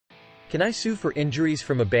Can I sue for injuries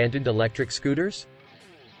from abandoned electric scooters?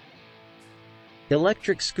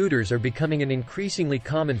 Electric scooters are becoming an increasingly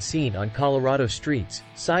common scene on Colorado streets,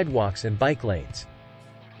 sidewalks and bike lanes.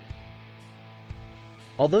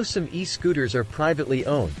 Although some e-scooters are privately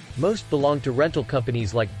owned, most belong to rental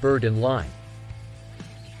companies like Bird and Lime.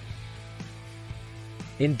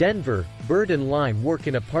 In Denver, Bird and Lime work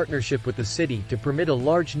in a partnership with the city to permit a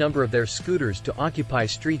large number of their scooters to occupy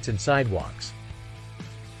streets and sidewalks.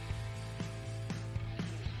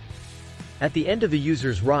 At the end of the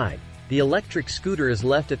user's ride, the electric scooter is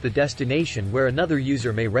left at the destination where another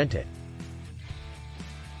user may rent it.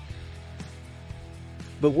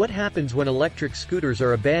 But what happens when electric scooters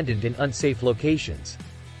are abandoned in unsafe locations?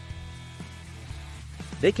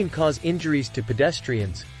 They can cause injuries to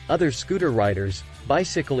pedestrians, other scooter riders,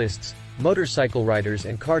 bicyclists, motorcycle riders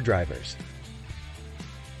and car drivers.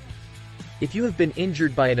 If you have been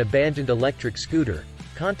injured by an abandoned electric scooter,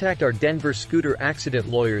 contact our Denver scooter accident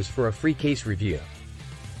lawyers for a free case review.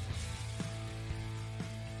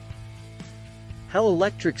 How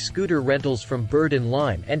electric scooter rentals from Bird and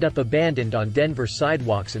Lime end up abandoned on Denver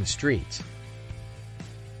sidewalks and streets.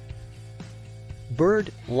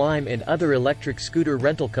 Bird, Lime and other electric scooter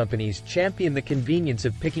rental companies champion the convenience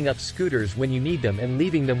of picking up scooters when you need them and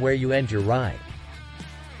leaving them where you end your ride.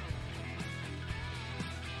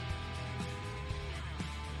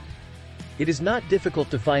 It is not difficult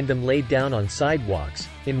to find them laid down on sidewalks,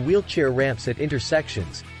 in wheelchair ramps at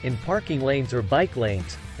intersections, in parking lanes or bike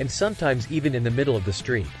lanes, and sometimes even in the middle of the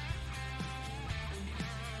street.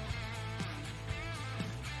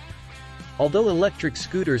 Although electric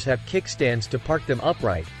scooters have kickstands to park them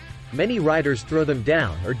upright, many riders throw them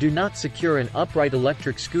down or do not secure an upright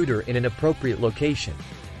electric scooter in an appropriate location.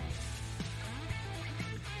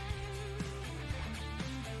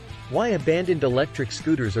 Why abandoned electric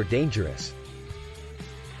scooters are dangerous.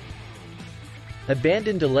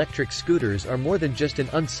 Abandoned electric scooters are more than just an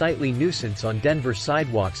unsightly nuisance on Denver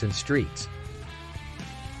sidewalks and streets.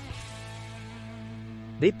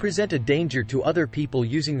 They present a danger to other people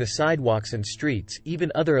using the sidewalks and streets, even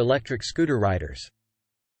other electric scooter riders.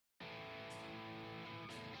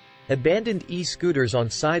 Abandoned e-scooters on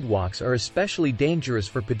sidewalks are especially dangerous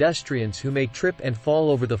for pedestrians who may trip and fall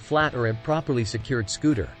over the flat or improperly secured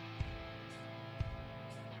scooter.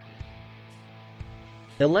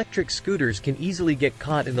 Electric scooters can easily get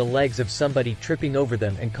caught in the legs of somebody tripping over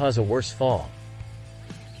them and cause a worse fall.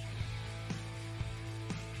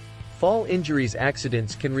 Fall injuries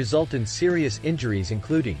accidents can result in serious injuries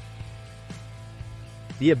including.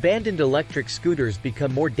 The abandoned electric scooters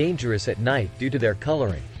become more dangerous at night due to their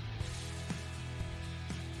coloring.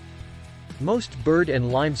 Most Bird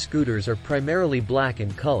and Lime scooters are primarily black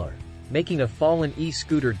in color, making a fallen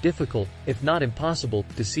e-scooter difficult, if not impossible,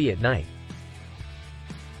 to see at night.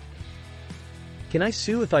 Can I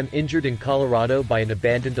sue if I'm injured in Colorado by an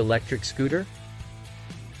abandoned electric scooter?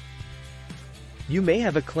 You may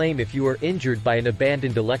have a claim if you are injured by an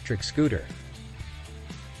abandoned electric scooter.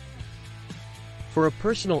 For a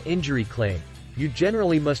personal injury claim, you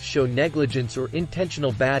generally must show negligence or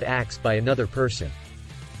intentional bad acts by another person.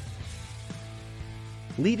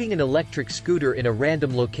 Leaving an electric scooter in a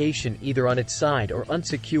random location either on its side or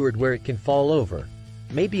unsecured where it can fall over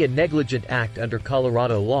may be a negligent act under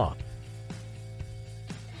Colorado law.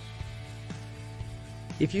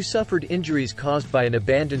 If you suffered injuries caused by an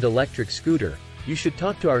abandoned electric scooter, you should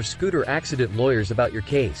talk to our scooter accident lawyers about your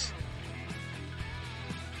case.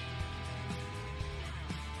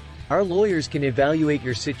 Our lawyers can evaluate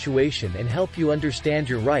your situation and help you understand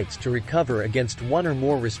your rights to recover against one or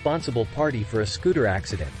more responsible party for a scooter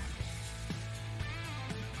accident.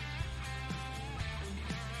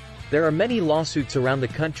 There are many lawsuits around the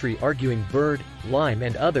country arguing Bird, Lime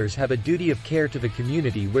and others have a duty of care to the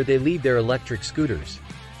community where they leave their electric scooters.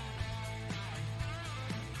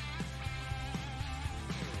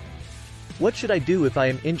 What should I do if I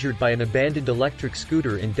am injured by an abandoned electric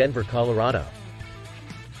scooter in Denver, Colorado?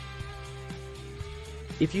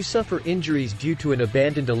 If you suffer injuries due to an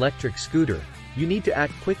abandoned electric scooter, you need to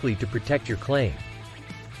act quickly to protect your claim.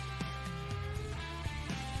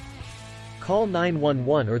 Call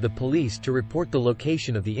 911 or the police to report the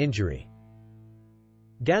location of the injury.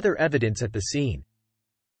 Gather evidence at the scene.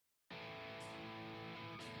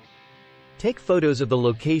 Take photos of the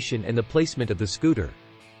location and the placement of the scooter.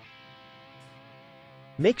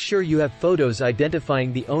 Make sure you have photos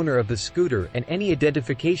identifying the owner of the scooter and any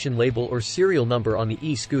identification label or serial number on the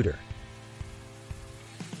e-scooter.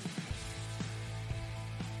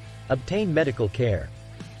 Obtain medical care.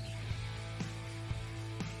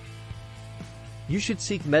 You should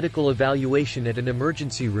seek medical evaluation at an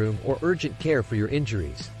emergency room or urgent care for your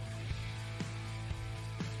injuries.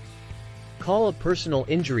 Call a personal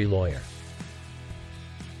injury lawyer.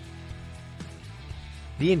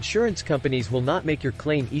 The insurance companies will not make your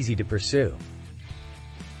claim easy to pursue.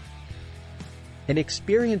 An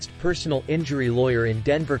experienced personal injury lawyer in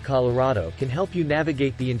Denver, Colorado can help you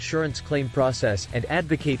navigate the insurance claim process and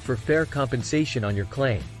advocate for fair compensation on your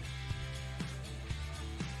claim.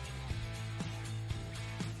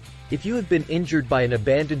 If you have been injured by an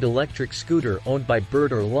abandoned electric scooter owned by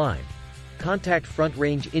Bird or Lime, contact Front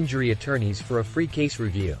Range Injury Attorneys for a free case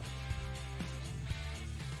review.